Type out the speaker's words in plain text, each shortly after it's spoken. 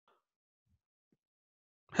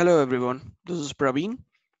Hello everyone, this is Praveen.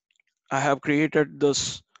 I have created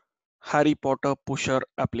this Harry Potter pusher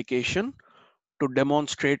application to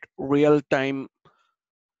demonstrate real-time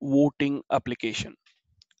voting application.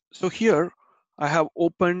 So here I have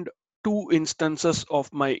opened two instances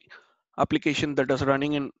of my application that is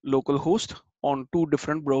running in localhost on two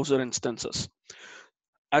different browser instances.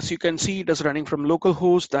 As you can see, it is running from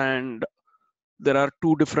localhost and there are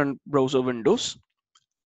two different browser windows.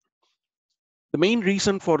 The main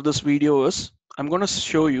reason for this video is I'm going to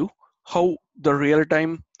show you how the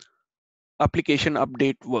real-time application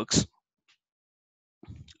update works.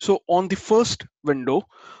 So on the first window,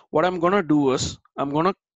 what I'm gonna do is I'm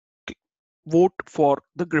gonna vote for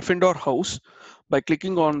the Gryffindor house by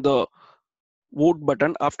clicking on the vote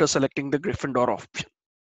button after selecting the Gryffindor option.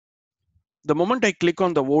 The moment I click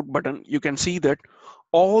on the vote button, you can see that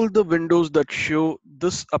all the windows that show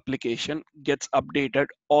this application gets updated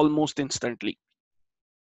almost instantly.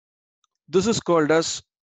 This is called as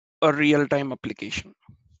a real-time application.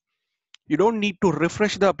 You don't need to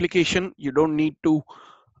refresh the application. You don't need to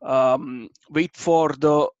wait for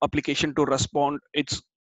the application to respond. It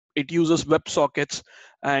uses WebSockets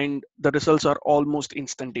and the results are almost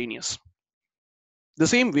instantaneous. The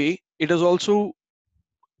same way, it is also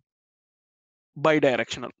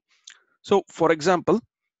bidirectional. So for example,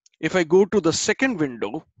 if I go to the second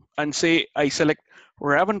window and say I select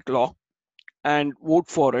Ravenclaw and vote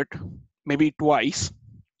for it, maybe twice,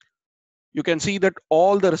 you can see that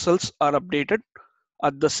all the results are updated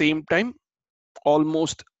at the same time,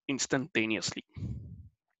 almost instantaneously.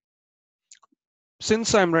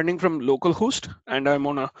 Since I'm running from localhost and I'm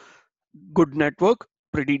on a good network,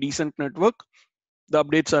 pretty decent network, the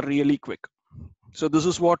updates are really quick. So this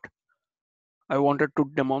is what I wanted to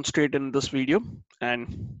demonstrate in this video.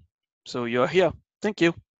 And so you're here. Thank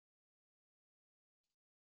you.